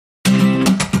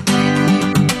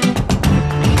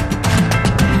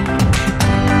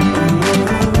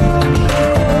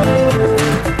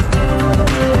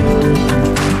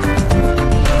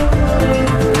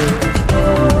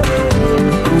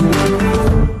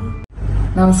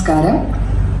നമസ്കാരം,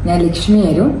 ഞാൻ ലക്ഷ്മി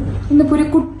അരു. ഇന്നിപ്പോ ഒരു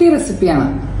കുട്ടി റെസിപ്പിയാണ്,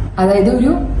 അതായത്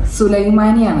ഒരു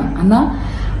സുലൈമാനിയാണ്. എന്നാൽ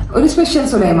ഒരു സ്പെഷ്യൽ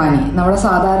സുലൈമാനി. നമ്മുടെ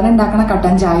സാധാരണ ഉണ്ടാക്കുന്ന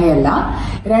കട്ടൻ ചായയല്ല,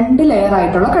 2 ലെയർ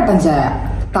ആയിട്ടുള്ള കട്ടൻ ചായ.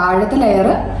 താഴത്തെ ലെയർ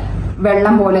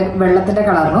വെള്ളം പോലെ വെള്ളത്തിന്റെ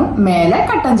കളറിനും മേലെ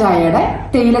കട്ടൻ ചായയുടെ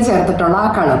തേയില ചേർത്തിട്ടുള്ള ആ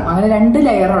കളറും, അങ്ങനെ 2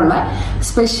 ലെയറുള്ള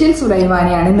സ്പെഷ്യൽ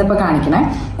സുലൈമാനിയാണ് ഇന്നിപ്പോ കാണിക്കണേ.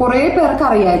 കുറെ പേർക്ക്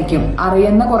അറിയായിരിക്കും,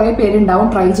 അറിയുന്ന കുറെ പേരുണ്ടാവും,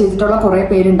 ട്രൈ ചെയ്തിട്ടുള്ള കുറെ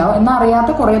പേരുണ്ടാവും, എന്നാൽ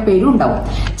അറിയാത്ത കുറെ പേരും ഉണ്ടാവും.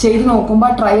 ചെയ്ത്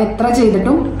നോക്കുമ്പോൾ എത്ര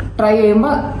ചെയ്തിട്ടും ട്രൈ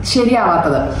ചെയ്യുമ്പോൾ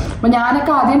ശരിയാവാത്തത്. അപ്പൊ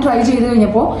ഞാനൊക്കെ ആദ്യം ട്രൈ ചെയ്ത്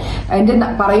കഴിഞ്ഞപ്പോൾ അതിന്റെ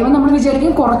പറയുമ്പോൾ നമ്മൾ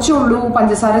വിചാരിക്കും കുറച്ചേ ഉള്ളൂ,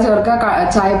 പഞ്ചസാര ചേർക്കുക,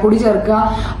 ചായപ്പൊടി ചേർക്കുക,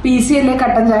 PC അല്ലേ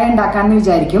കട്ടൻ ചായ ഉണ്ടാക്കാന്ന്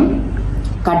വിചാരിക്കും.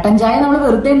 കട്ടൻ ചായ നമ്മൾ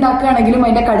വെറുതെ ഉണ്ടാക്കുകയാണെങ്കിലും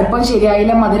അതിന്റെ കടുപ്പം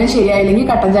ശരിയായില്ല, മധുരം ശരിയായില്ലെങ്കിൽ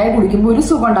കട്ടൻ ചായ കുടിക്കുമ്പോൾ ഒരു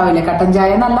സുഖം ഉണ്ടാവില്ല. കട്ടൻ ചായ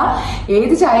എന്നല്ല,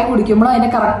 ഏത് ചായ കുടിക്കുമ്പോഴും അതിന്റെ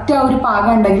കറക്റ്റ് ആ ഒരു പാകം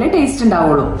ഉണ്ടെങ്കിൽ ടേസ്റ്റ്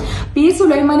ഉണ്ടാവുള്ളൂ. ഈ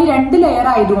സുലൈമാനി 2 ലെയർ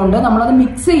ആയതുകൊണ്ട് നമ്മളത്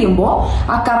മിക്സ് ചെയ്യുമ്പോൾ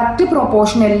ആ കറക്റ്റ്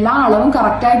പ്രൊപ്പോർഷൻ, എല്ലാ അളവും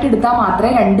കറക്റ്റ് ആയിട്ട് എടുത്താൽ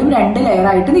മാത്രമേ 2 ലെയർ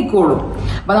ആയിട്ട് നിൽക്കുള്ളൂ.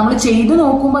 അപ്പൊ നമ്മൾ ചെയ്ത്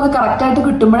നോക്കുമ്പോൾ അത് കറക്റ്റ് ആയിട്ട്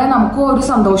കിട്ടുമ്പോഴേ നമുക്ക് ഒരു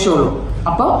സന്തോഷമുള്ളൂ.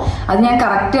 അപ്പോൾ അത് ഞാൻ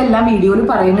കറക്റ്റ് എല്ലാം വീഡിയോയിൽ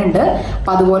പറയുന്നുണ്ട്. അപ്പൊ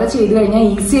അതുപോലെ ചെയ്ത് കഴിഞ്ഞാൽ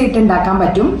ഈസി ആയിട്ട് ഉണ്ടാക്കാൻ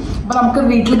പറ്റും. അപ്പൊ നമുക്ക്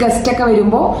വീട്ടിൽ ഗസ്റ്റ് ഒക്കെ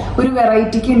വരുമ്പോൾ ഒരു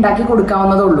വെറൈറ്റിക്ക് ഉണ്ടാക്കി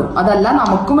കൊടുക്കാവുന്നതേ ഉള്ളൂ. അതല്ല,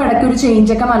 നമുക്കും ഇടയ്ക്ക് ഒരു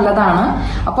ചേഞ്ച് ഒക്കെ നല്ലതാണ്.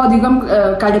 അപ്പൊ അധികം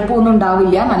കടുപ്പൊന്നും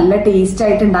ഉണ്ടാവില്ല, നല്ല ടേസ്റ്റ്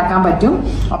ആയിട്ട് ഉണ്ടാക്കാൻ പറ്റും.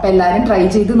 അപ്പൊ എല്ലാവരും ട്രൈ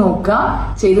ചെയ്ത് നോക്കുക.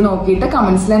 ചെയ്ത് നോക്കിയിട്ട്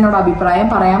കമന്റ്സിൽ എന്നോട് അഭിപ്രായം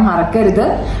പറയാൻ മറക്കരുത്.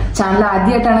 ചാനൽ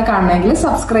ആദ്യമായിട്ടാണ് കാണണമെങ്കിൽ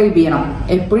സബ്സ്ക്രൈബ് ചെയ്യണം.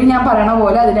 എപ്പോഴും ഞാൻ പറയണ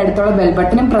പോലെ അതിന്റെ അടുത്തുള്ള ബെൽ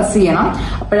ബട്ടനും പ്രസ് ചെയ്യണം.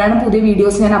 അപ്പോഴാണ് പുതിയ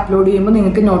വീഡിയോസ് ഞാൻ അപ്ലോഡ് ചെയ്യുമ്പോൾ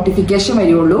നിങ്ങൾക്ക് നോട്ടിഫിക്കേഷൻ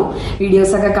വരുള്ളൂ.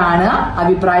 വീഡിയോസ് ഒക്കെ കാണുക,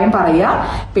 അഭിപ്രായം പറയുക,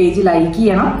 പേജ് ലൈക്ക്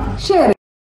ചെയ്യണം, ഷെയർ.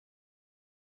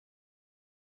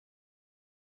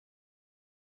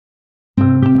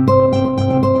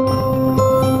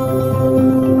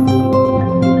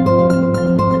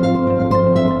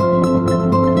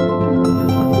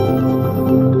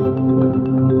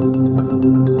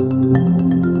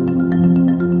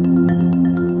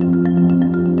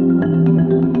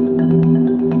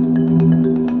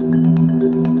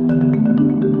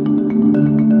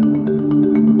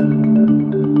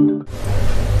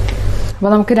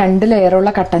 അപ്പോൾ നമുക്ക് 2 ലെയറുള്ള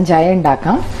കട്ടൻ ചായ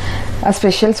ഉണ്ടാക്കാം.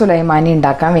 സ്പെഷ്യൽ സുലൈമാനി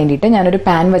ഉണ്ടാക്കാൻ വേണ്ടിയിട്ട് ഞാനൊരു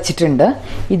പാൻ വെച്ചിട്ടുണ്ട്.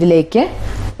 ഇതിലേക്ക്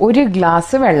 1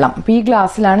 ഗ്ലാസ് വെള്ളം, ഇപ്പോൾ ഈ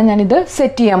ഗ്ലാസ്സിലാണ് ഞാനിത്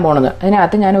സെറ്റ് ചെയ്യാൻ പോണത്.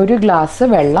 അതിനകത്ത് ഞാൻ 1 ഗ്ലാസ്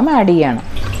വെള്ളം ആഡ് ചെയ്യാണ്.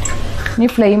 ഇനി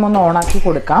ഫ്ലെയിം ഒന്ന് ഓണാക്കി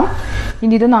കൊടുക്കാം.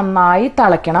 ഇനി ഇത് നന്നായി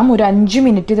തിളയ്ക്കണം, ഒരു 5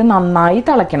 മിനിറ്റ് ഇത് നന്നായി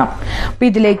തിളയ്ക്കണം. അപ്പോൾ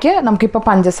ഇതിലേക്ക് നമുക്കിപ്പോൾ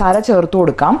പഞ്ചസാര ചേർത്ത്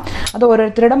കൊടുക്കാം. അത്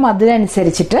ഓരോരുത്തരുടെ മധുരം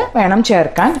അനുസരിച്ചിട്ട് വേണം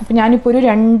ചേർക്കാൻ. അപ്പോൾ ഞാനിപ്പോൾ ഒരു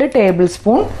 2 ടേബിൾ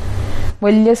സ്പൂൺ,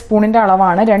 വലിയ സ്പൂണിൻ്റെ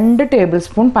അളവാണ്, 2 ടേബിൾ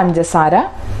സ്പൂൺ പഞ്ചസാര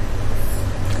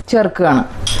ചേർക്കുകയാണ്.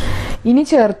 ഇനി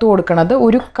ചേർത്ത് കൊടുക്കുന്നത്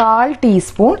ഒരു 1/4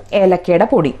 ടീസ്പൂൺ ഏലക്കയുടെ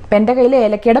പൊടി. ഇപ്പം എൻ്റെ കയ്യിൽ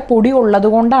ഏലക്കയുടെ പൊടി ഉള്ളത്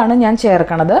കൊണ്ടാണ് ഞാൻ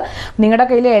ചേർക്കണത്. നിങ്ങളുടെ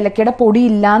കയ്യിൽ ഏലക്കയുടെ പൊടി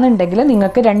ഇല്ലാന്നുണ്ടെങ്കിൽ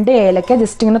നിങ്ങൾക്ക് 2 ഏലക്ക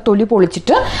ജസ്റ്റ് ഇങ്ങനെ തൊലി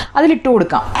പൊളിച്ചിട്ട് അതിലിട്ട്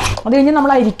കൊടുക്കാം. അത് കഴിഞ്ഞ്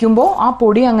നമ്മൾ അരിക്കുമ്പോൾ ആ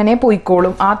പൊടി അങ്ങനെ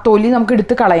പൊയ്ക്കോളും, ആ തൊലി നമുക്ക്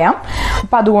എടുത്ത് കളയാം.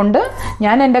 അപ്പം അതുകൊണ്ട്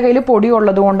ഞാൻ എൻ്റെ കയ്യിൽ പൊടി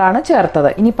ഉള്ളത് കൊണ്ടാണ് ചേർത്തത്.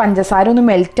 ഇനി പഞ്ചസാര ഒന്ന്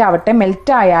മെൽറ്റ് ആവട്ടെ.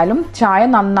 മെൽറ്റ് ആയാലും ചായ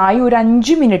നന്നായി ഒരു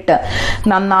 5 മിനിറ്റ്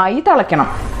നന്നായി തിളയ്ക്കണം.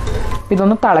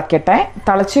 ഇതൊന്ന് തിളയ്ക്കട്ടെ.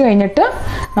 തിളച്ച് കഴിഞ്ഞിട്ട്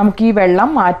നമുക്ക് ഈ വെള്ളം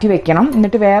മാറ്റി വെക്കണം.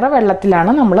 എന്നിട്ട് വേറെ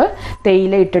വെള്ളത്തിലാണ് നമ്മൾ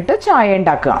തേയില ഇട്ടിട്ട് ചായ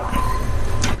ഉണ്ടാക്കുക.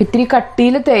 ഇത്തിരി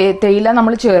കട്ടിയിൽ തേയില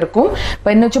നമ്മൾ ചേർക്കും.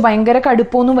 അപ്പം എന്ന് വെച്ചാൽ ഭയങ്കര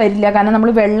കടുപ്പൊന്നും വരില്ല, കാരണം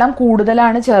നമ്മൾ വെള്ളം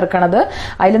കൂടുതലാണ് ചേർക്കണത്.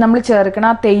 അതിൽ നമ്മൾ ചേർക്കണ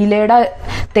ആ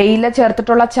തേയില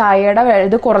ചേർത്തിട്ടുള്ള ചായയുടെ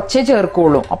ഇത് കുറച്ചേ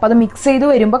ചേർക്കുള്ളൂ. അപ്പം അത് മിക്സ് ചെയ്ത്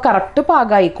വരുമ്പോൾ കറക്റ്റ്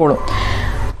പാകമായിക്കോളും.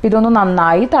 ഇതൊന്ന്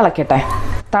നന്നായി തിളയ്ക്കട്ടെ.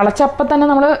 തിളച്ചപ്പം തന്നെ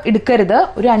നമ്മൾ എടുക്കരുത്,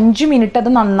 ഒരു 5 മിനിറ്റ് അത്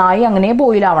നന്നായി അങ്ങനെ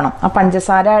ബോയിലാവണം. ആ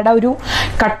പഞ്ചസാരയുടെ ഒരു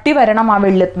കട്ടി വരണം. ആ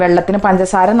വെള്ളത്തിന്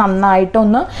പഞ്ചസാര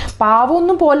നന്നായിട്ടൊന്ന്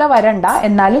പാവൊന്നും പോലെ വരണ്ട,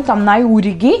 എന്നാലും നന്നായി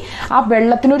ഉരുകി ആ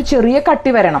വെള്ളത്തിനൊരു ചെറിയ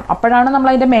കട്ടി വരണം. അപ്പോഴാണ്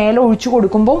നമ്മൾ അതിൻ്റെ മേലെ ഒഴിച്ചു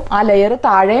കൊടുക്കുമ്പോൾ ആ ലെയർ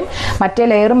താഴെയും മറ്റേ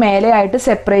ലെയർ മേലെ ആയിട്ട്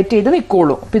സെപ്പറേറ്റ് ചെയ്ത്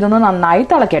നിൽക്കുള്ളൂ. അപ്പം ഇതൊന്ന് നന്നായി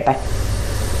തിളക്കട്ടെ.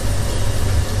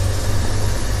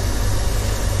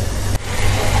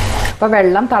 അപ്പോൾ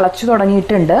വെള്ളം തിളച്ചു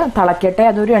തുടങ്ങിയിട്ടുണ്ട്. തിളക്കട്ടെ.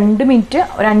 അതൊരു 2 മിനിറ്റ്,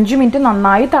 ഒരു 5 മിനിറ്റ്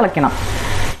നന്നായി തിളയ്ക്കണം.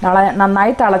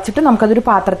 നന്നായി തിളച്ചിട്ട് നമുക്കതൊരു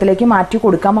പാത്രത്തിലേക്ക് മാറ്റി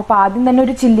കൊടുക്കാം. അപ്പോൾ ആദ്യം തന്നെ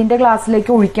ഒരു ചില്ലിൻ്റെ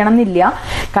ഗ്ലാസ്സിലേക്ക് ഒഴിക്കണം എന്നില്ല,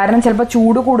 കാരണം ചിലപ്പോൾ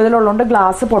ചൂട് കൂടുതലുള്ളതുകൊണ്ട്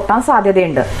ഗ്ലാസ് പൊട്ടാൻ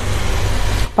സാധ്യതയുണ്ട്.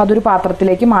 അപ്പോൾ അതൊരു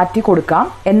പാത്രത്തിലേക്ക് മാറ്റി കൊടുക്കാം.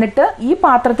 എന്നിട്ട് ഈ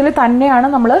പാത്രത്തിൽ തന്നെയാണ്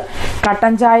നമ്മൾ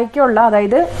കട്ടൻ ചായക്കുള്ള,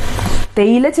 അതായത്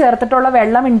തേയില ചേർത്തിട്ടുള്ള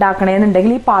വെള്ളം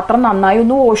ഉണ്ടാക്കണമെന്നുണ്ടെങ്കിൽ ഈ പാത്രം നന്നായി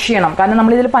ഒന്ന് വാഷ് ചെയ്യണം. കാരണം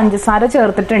നമ്മളിതിൽ പഞ്ചസാര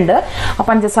ചേർത്തിട്ടുണ്ട്. ആ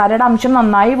പഞ്ചസാരയുടെ അംശം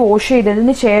നന്നായി വാഷ്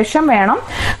ചെയ്തതിന് ശേഷം വേണം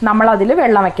നമ്മളതിൽ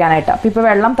വെള്ളം വെക്കാനായിട്ട്. അപ്പം ഇപ്പോൾ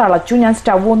വെള്ളം തിളച്ചു, ഞാൻ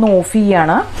സ്റ്റവ് ഒന്ന് ഓഫ്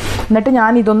ചെയ്യാണ്. എന്നിട്ട്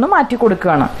ഞാൻ ഇതൊന്ന് മാറ്റി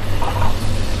കൊടുക്കുകയാണ്.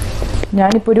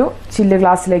 ഞാനിപ്പോൾ ഒരു ചില്ല്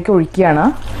ഗ്ലാസ്സിലേക്ക് ഒഴിക്കുകയാണ്.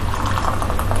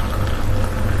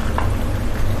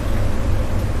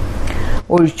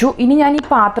 ഒഴിച്ചു. ഇനി ഞാൻ ഈ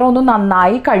പാത്രം ഒന്ന്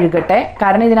നന്നായി കഴുകട്ടെ,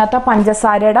 കാരണം ഇതിനകത്ത്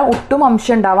പഞ്ചസാരയുടെ ഒട്ടും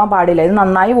അംശം ഉണ്ടാവാൻ പാടില്ല. ഇത്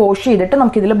നന്നായി വാഷ് ചെയ്തിട്ട്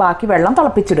നമുക്കിതിൽ ബാക്കി വെള്ളം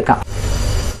തിളപ്പിച്ചെടുക്കാം.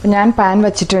 ഞാൻ പാൻ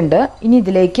വെച്ചിട്ടുണ്ട്. ഇനി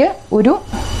ഇതിലേക്ക് ഒരു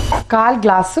 1/4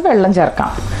 ഗ്ലാസ് വെള്ളം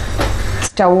ചേർക്കാം.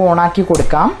 സ്റ്റൗ ഓണാക്കി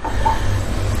കൊടുക്കാം.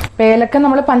 ഏലക്ക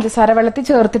നമ്മൾ പഞ്ചസാര വെള്ളത്തിൽ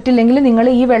ചേർത്തിട്ടില്ലെങ്കിൽ നിങ്ങൾ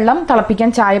ഈ വെള്ളം തിളപ്പിക്കാൻ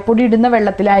ചായപ്പൊടി ഇടുന്ന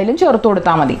വെള്ളത്തിലായാലും ചേർത്ത്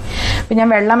കൊടുത്താൽ മതി. അപ്പം ഞാൻ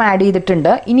വെള്ളം ആഡ്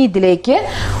ചെയ്തിട്ടുണ്ട്. ഇനി ഇതിലേക്ക്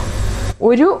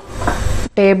 1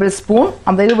 ടേബിൾ സ്പൂൺ,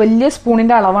 അതായത് വലിയ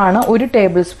സ്പൂണിൻ്റെ അളവാണ്, 1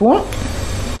 ടേബിൾ സ്പൂൺ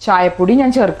ചായപ്പൊടി ഞാൻ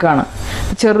ചേർക്കുകയാണ്.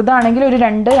 ചെറുതാണെങ്കിൽ ഒരു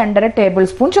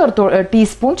 2-2.5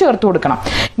 ടീസ്പൂൺ ചേർത്ത് കൊടുക്കണം.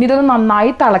 ഇനി ഇതൊന്ന്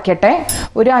നന്നായി തിളക്കട്ടെ.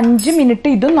 ഒരു 5 മിനിറ്റ്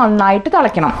ഇതും നന്നായിട്ട്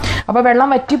തിളയ്ക്കണം. അപ്പോൾ വെള്ളം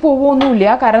വറ്റി പോവുമൊന്നുമില്ല,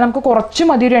 കാരണം നമുക്ക് കുറച്ച്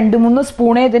മതി, 2-3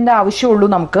 സ്പൂണേ ഇതിൻ്റെ ആവശ്യമുള്ളൂ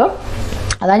നമുക്ക്.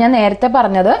 അതാ ഞാൻ നേരത്തെ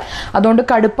പറഞ്ഞത്. അതുകൊണ്ട്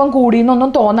കടുപ്പം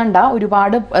കൂടിയെന്നൊന്നും തോന്നണ്ട,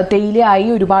 ഒരുപാട് തേയിലയായി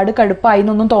ഒരുപാട് കടുപ്പായി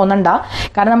എന്നൊന്നും തോന്നണ്ട,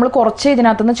 കാരണം നമ്മൾ കുറച്ച്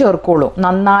ഇതിനകത്തുനിന്ന് ചേർക്കുള്ളൂ.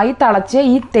 നന്നായി തിളച്ച്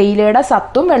ഈ തേയിലയുടെ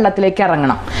സത്തും വെള്ളത്തിലേക്ക്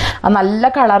ഇറങ്ങണം. അത് നല്ല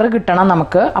കളറ് കിട്ടണം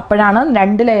നമുക്ക്. അപ്പോഴാണ്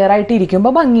 2 ലെയറായിട്ട്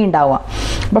ഇരിക്കുമ്പോൾ ഭംഗി ഉണ്ടാവുക.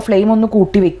 അപ്പോൾ ഫ്ലെയിം ഒന്ന്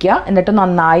കൂട്ടി വെക്കുക, എന്നിട്ട്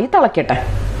നന്നായി തിളക്കട്ടെ.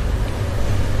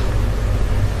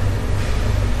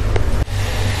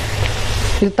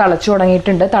 ഇത് തിളച്ചു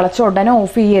തുടങ്ങിയിട്ടുണ്ട്. തിളച്ച ഉടനെ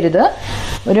ഓഫ് ചെയ്യരുത്.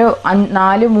 ഒരു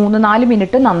 3-4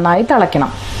 മിനിറ്റ് നന്നായി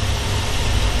തിളയ്ക്കണം.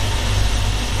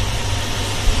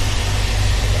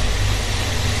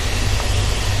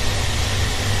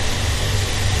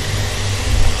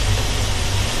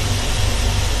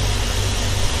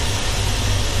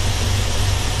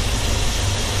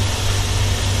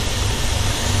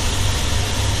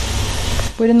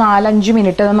 ഒരു 4-5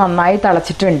 മിനിറ്റ് അത് നന്നായി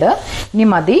തിളച്ചിട്ടുണ്ട്. ഇനി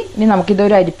മതി. ഇനി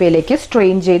നമുക്കിതൊരു അരിപ്പയിലേക്ക്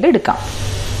സ്ട്രെയിൻ ചെയ്ത് എടുക്കാം.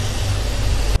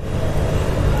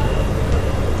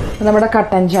 നമ്മുടെ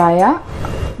കട്ടൻ ചായ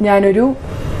ഞാനൊരു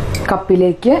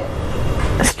കപ്പിലേക്ക്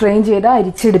സ്ട്രെയിൻ ചെയ്ത്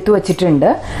അരിച്ചെടുത്ത് വച്ചിട്ടുണ്ട്.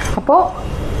 അപ്പോൾ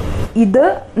ഇത്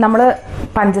നമ്മൾ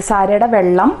പഞ്ചസാരയുടെ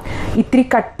വെള്ളം ഇത്തിരി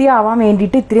കട്ടിയാവാൻ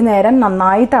വേണ്ടിയിട്ട് ഇത്തിരി നേരം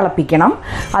നന്നായി തിളപ്പിക്കണം.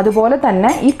 അതുപോലെ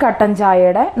തന്നെ ഈ കട്ടൻ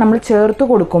ചായയുടെ നമ്മൾ ചേർത്ത്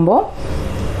കൊടുക്കുമ്പോൾ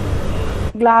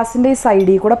ഗ്ലാസിൻ്റെ ഈ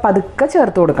സൈഡിൽ കൂടെ പതുക്കെ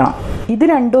ചേർത്ത് കൊടുക്കണം. ഇത്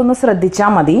രണ്ടും ഒന്ന് ശ്രദ്ധിച്ചാൽ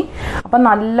മതി. അപ്പം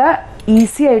നല്ല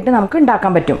ഈസി ആയിട്ട് നമുക്ക്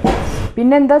ഉണ്ടാക്കാൻ പറ്റും.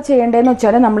 പിന്നെ എന്താ ചെയ്യേണ്ടതെന്ന്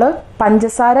വെച്ചാൽ നമ്മൾ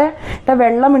പഞ്ചസാരയുടെ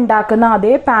വെള്ളം ഉണ്ടാക്കുന്ന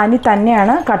അതേ പാനിൽ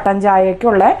തന്നെയാണ് കട്ടൻ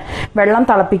ചായക്കുള്ള വെള്ളം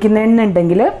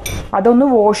തിളപ്പിക്കുന്നതെന്നുണ്ടെങ്കിൽ അതൊന്ന്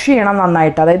വാഷ് ചെയ്യണം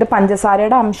നന്നായിട്ട്. അതായത്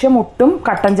പഞ്ചസാരയുടെ അംശം ഒട്ടും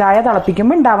കട്ടൻ ചായ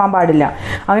തിളപ്പിക്കുമ്പോൾ ഉണ്ടാവാൻ പാടില്ല.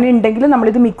 അങ്ങനെ ഉണ്ടെങ്കിൽ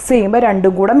നമ്മളിത് മിക്സ് ചെയ്യുമ്പോൾ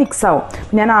രണ്ടും കൂടെ മിക്സ് ആവും.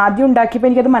 ഞാൻ ആദ്യം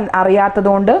ഉണ്ടാക്കിയപ്പോൾ എനിക്കത്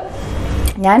അറിയാത്തതുകൊണ്ട്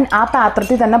ഞാൻ ആ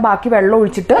പാത്രത്തിൽ തന്നെ ബാക്കി വെള്ളം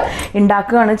ഒഴിച്ചിട്ട്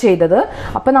ഉണ്ടാക്കുകയാണ് ചെയ്തത്.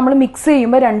 അപ്പോൾ നമ്മൾ മിക്സ്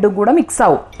ചെയ്യുമ്പോൾ രണ്ടും കൂടെ മിക്സ്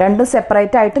ആവും, രണ്ടും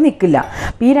സെപ്പറേറ്റ് ആയിട്ട് നിൽക്കില്ല.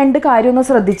 അപ്പോൾ ഈ 2 കാര്യം ഒന്ന്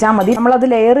ശ്രദ്ധിച്ചാൽ മതി. നമ്മളത്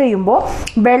ലെയർ ചെയ്യുമ്പോൾ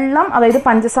വെള്ളം, അതായത്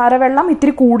പഞ്ചസാര വെള്ളം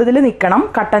ഇത്തിരി കൂടുതൽ നിൽക്കണം.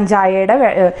 കട്ടൻ ചായയുടെ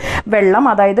വെള്ളം,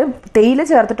 അതായത് തേയില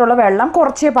ചേർത്തിട്ടുള്ള വെള്ളം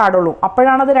കുറച്ചേ പാടുള്ളൂ.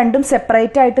 അപ്പോഴാണ് അത് രണ്ടും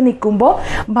സെപ്പറേറ്റ് ആയിട്ട് നിൽക്കുമ്പോൾ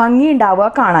ഭംഗി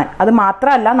ഉണ്ടാവുക കാണാൻ. അത്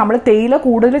മാത്രമല്ല, നമ്മൾ തേയില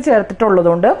കൂടുതൽ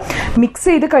ചേർത്തിട്ടുള്ളതുകൊണ്ട് മിക്സ്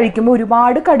ചെയ്ത് കഴിക്കുമ്പോൾ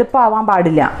ഒരുപാട് കടുപ്പാവാൻ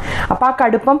പാടില്ല. അപ്പോൾ ആ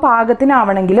കടുപ്പം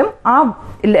പാകത്തിനാവണമെങ്കിലും ആ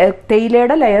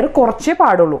തേയിലയുടെ ലെയർ കുറച്ചേ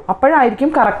പാടുള്ളൂ. അപ്പോഴായിരിക്കും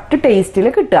കറക്റ്റ് ടേസ്റ്റിൽ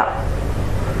കിട്ടുക.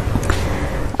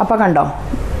 അപ്പോൾ കണ്ടോ,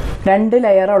 2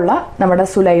 ലെയറുള്ള നമ്മുടെ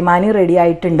സുലൈമാനി റെഡി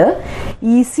ആയിട്ടുണ്ട്.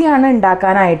 ഈസിയാണ്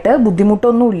ഉണ്ടാക്കാനായിട്ട്,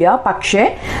 ബുദ്ധിമുട്ടൊന്നുമില്ല. പക്ഷേ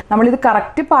നമ്മളിത്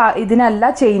കറക്റ്റ് ഇതിനല്ല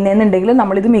ചെയ്യുന്നതെന്നുണ്ടെങ്കിൽ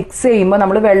നമ്മളിത് മിക്സ് ചെയ്യുമ്പോൾ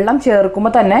നമ്മൾ വെള്ളം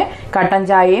ചേർക്കുമ്പോൾ തന്നെ കട്ടൻ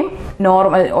ചായയും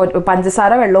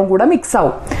പഞ്ചസാര വെള്ളവും കൂടെ മിക്സ്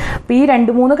ആവും. അപ്പോൾ ഈ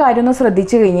 2-3 കാര്യം ഒന്ന്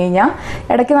ശ്രദ്ധിച്ചു കഴിഞ്ഞ് കഴിഞ്ഞാൽ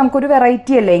ഇടയ്ക്ക് നമുക്കൊരു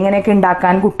വെറൈറ്റി അല്ലേ ഇങ്ങനെയൊക്കെ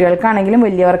ഉണ്ടാക്കാൻ. കുട്ടികൾക്കാണെങ്കിലും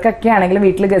വലിയവർക്കൊക്കെ ആണെങ്കിലും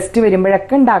വീട്ടിൽ ഗസ്റ്റ്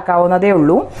വരുമ്പോഴൊക്കെ ഉണ്ടാക്കാവുന്നതേ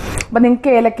ഉള്ളൂ. അപ്പോൾ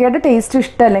നിങ്ങൾക്ക് ഏലക്കയുടെ ടേസ്റ്റ്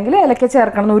ഇഷ്ടമല്ലെങ്കിൽ ഏലക്ക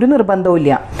ചേർക്കണമെന്ന് ഒരു നിർബന്ധവും.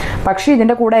 പക്ഷേ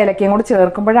ഇതിൻ്റെ കൂടെ ഏലക്കയും കൂടെ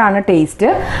ചേർക്കുമ്പോഴാണ് ടേസ്റ്റ്.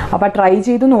 അപ്പോൾ ട്രൈ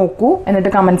ചെയ്ത് നോക്കൂ,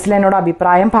 എന്നിട്ട് കമൻസിൽ എന്നോട്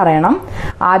അഭിപ്രായം പറയണം.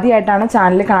 ആദ്യമായിട്ടാണ്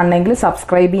ചാനൽ കാണണമെങ്കിൽ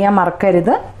സബ്സ്ക്രൈബ് ചെയ്യാൻ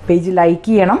മറക്കരുത്. പേജ് ലൈക്ക്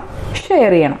ചെയ്യണം,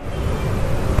 ഷെയർ ചെയ്യണം.